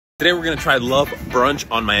Today we're gonna try Love Brunch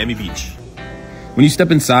on Miami Beach. When you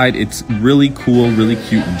step inside, it's really cool, really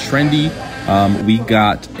cute and trendy. We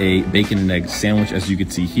got a bacon and egg sandwich, as you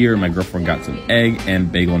can see here. My girlfriend got some egg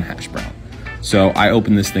and bagel and hash brown. So I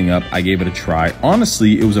opened this thing up, I gave it a try.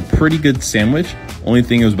 Honestly, it was a pretty good sandwich. Only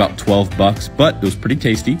thing, it was about 12 bucks, but it was pretty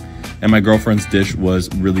tasty. And my girlfriend's dish was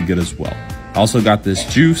really good as well. I also got this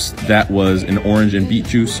juice that was an orange and beet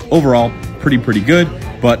juice. Overall, pretty good,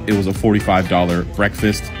 but it was a $45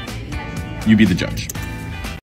 breakfast. You be the judge.